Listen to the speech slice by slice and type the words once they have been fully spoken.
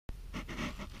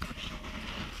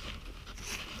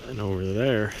And over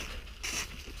there,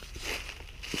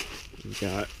 we've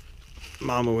got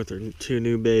Mama with her 2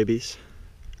 new babies.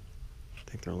 I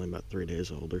think they're only about 3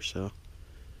 days old or so.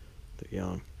 They're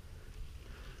young.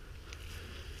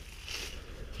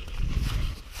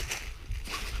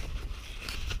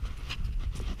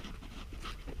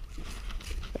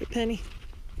 Hey, Penny.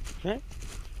 Right?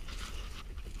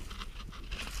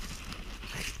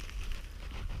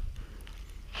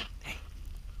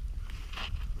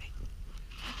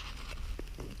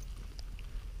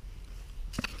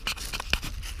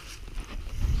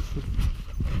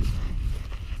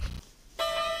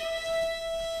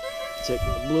 Taking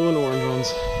the blue and orange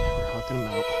ones, we're hucking them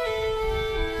out.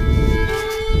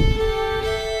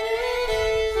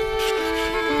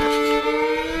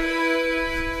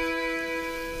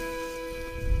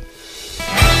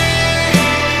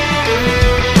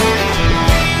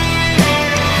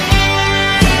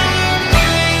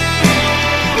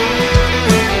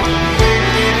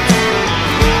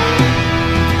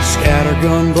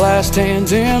 Scattergun blast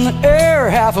hands in the air,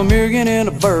 $500,000 in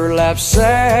a burlap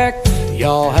sack.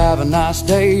 Y'all have a nice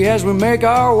day as we make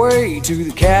our way to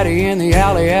the caddy in the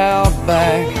alley out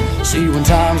back. See, when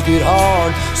times get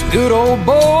hard, some good old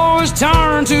boys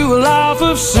turn to a life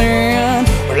of sin.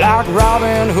 We're like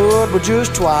Robin Hood, we're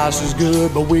just twice as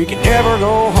good, but we can never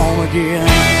go home again.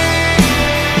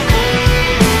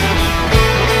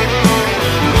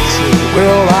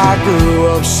 Well, I grew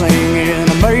up singing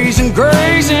Amazing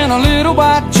Grace in a little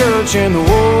white church in the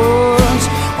woods.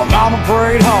 My mama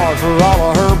prayed hard for all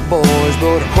of her boys,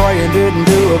 but her praying didn't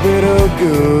do a bit of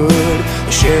good.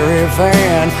 The sheriff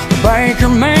and the banker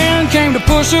man came to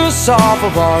push us off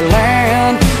of our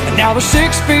land, and now we're 6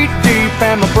 feet deep,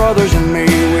 and my brothers and me,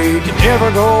 we can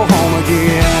never go home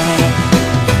again.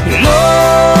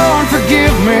 Lord,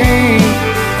 forgive me,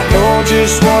 I know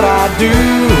just what I do.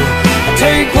 I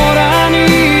take what I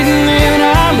need and then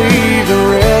I leave the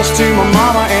rest to my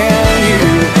mama and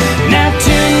you. And that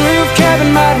tin roof cabin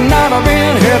might not have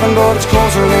been heaven, but it's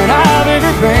closer than I've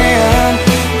ever been.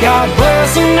 God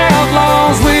bless an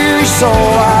outlaw's weary soul,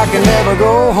 I can never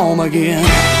go home again.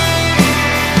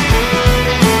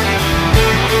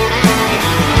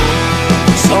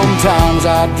 Sometimes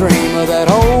I dream of that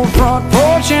old front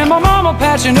porch and my mama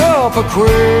patching up a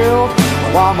quilt,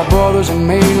 while my brothers and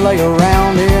me lay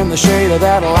around in the shade of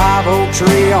that live oak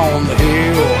tree on the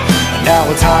hill. And now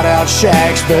it's hideout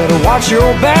shacks, better watch your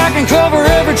back and cover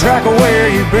every track of where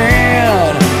you've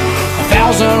been.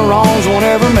 1,000 wrongs won't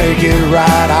ever make it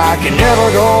right, I can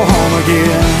never go home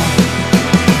again.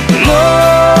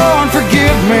 Lord,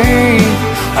 forgive me,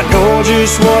 I know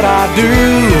just what I do.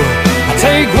 I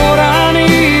take what I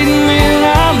need and then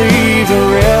I leave the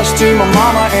rest to my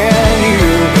mama and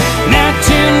you. And that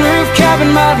tin roof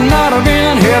cabin might not have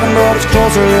been heaven, but it's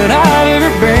closer than I've ever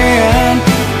been.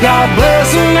 God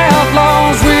bless an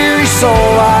outlaw's weary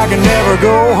soul, I can never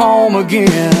go home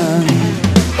again.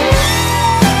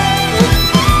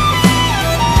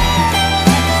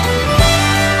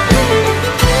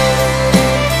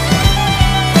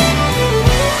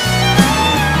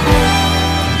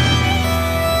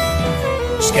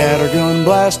 Scattergun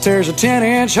blast tears a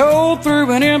 10-inch hole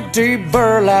through an empty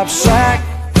burlap sack.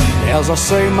 As I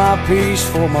say my piece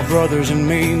for my brothers and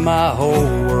me, my whole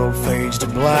world fades to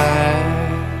black.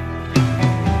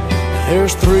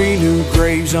 There's 3 new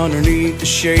graves underneath the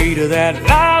shade of that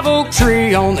live oak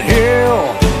tree on the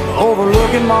hill,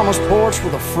 overlooking mama's porch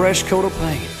with a fresh coat of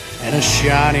paint and a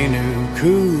shiny new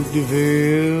Coupe de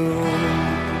Ville.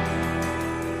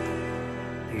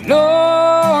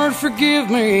 Lord, forgive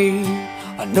me,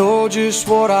 I know just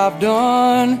what I've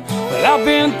done. Well, I've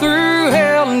been through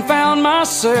hell and found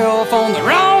myself on the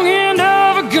wrong end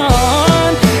of a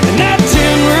gun. And that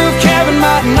tin roof cabin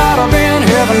might not have been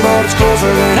heaven, but it's closer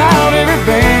than I've ever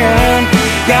been.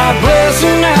 God bless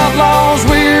an outlaw's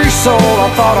weary soul, I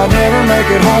thought I'd never make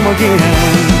it home again.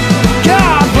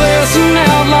 God bless an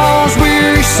outlaw's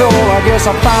weary soul, I guess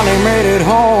I finally made it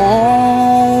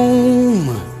home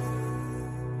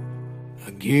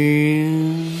again.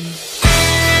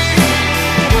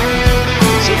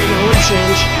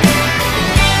 Change.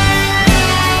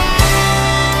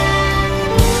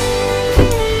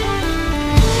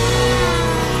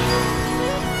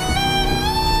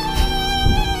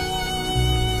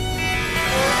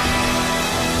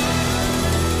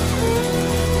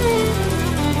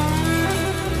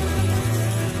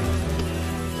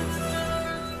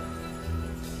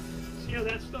 See how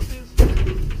that stuff is?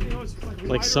 See how it's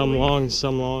Like some long,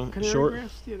 short.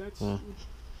 Yeah, that's Yeah.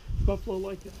 buffalo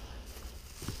like that.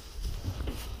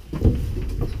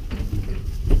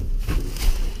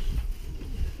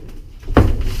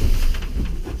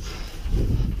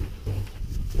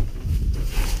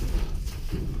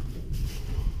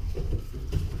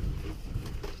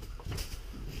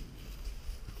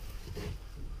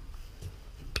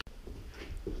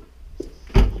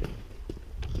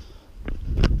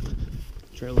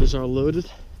 Trailer's all loaded.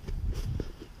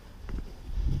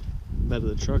 Bed of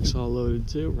the truck's all loaded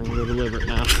too. We're gonna go deliver it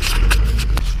now.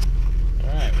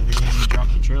 Alright, we're gonna drop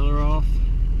the trailer off.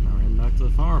 Now we're heading back to the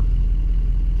farm.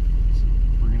 So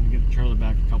we're gonna get the trailer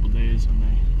back a couple days when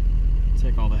they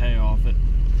take all the hay off it.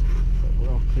 But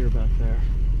we're all clear back there.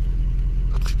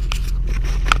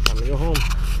 Time to go home.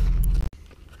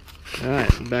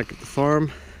 Alright, back at the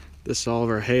farm. This is all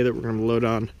of our hay that we're gonna load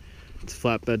on to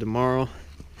flatbed tomorrow.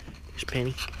 There's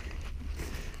Penny.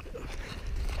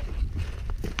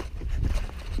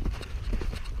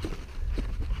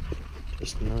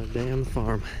 Just another day on the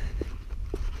farm.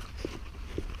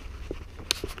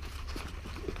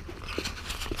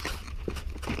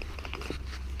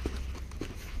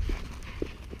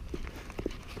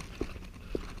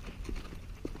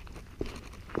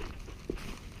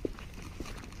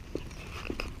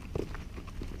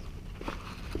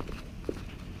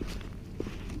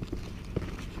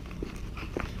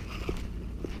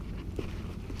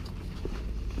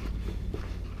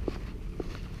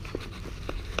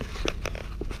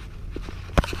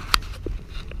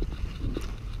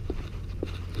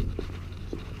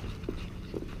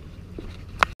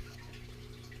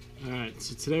 Alright,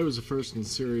 so today was the first in a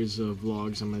series of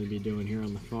vlogs I'm going to be doing here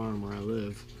on the farm where I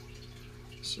live.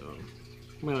 So,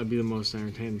 it might not be the most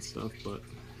entertaining stuff, but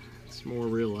it's more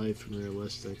real life and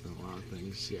realistic than a lot of things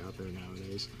you see out there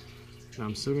nowadays. Now,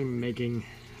 I'm still going to be making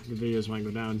the videos when I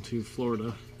go down to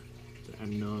Florida at the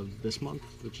end of this month,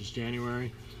 which is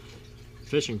January.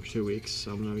 Fishing for 2 weeks,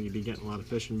 so I'm going to be getting a lot of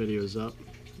fishing videos up.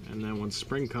 And then once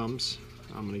spring comes,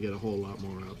 I'm going to get a whole lot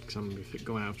more up because I'm going to be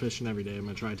going out fishing every day. I'm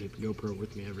going to try to take the GoPro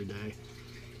with me every day.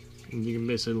 And you can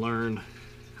basically learn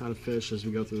how to fish as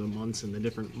we go through the months and the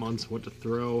different months, what to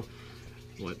throw,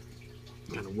 what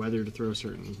kind of weather to throw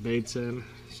certain baits in.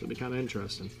 So it'll be kind of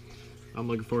interesting. I'm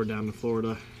looking forward down to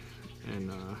Florida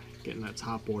and getting that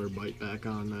top water bite back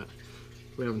on that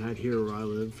we haven't had here where I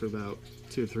live for about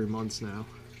 2 or 3 months now.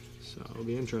 So it'll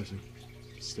be interesting.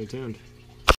 Stay tuned.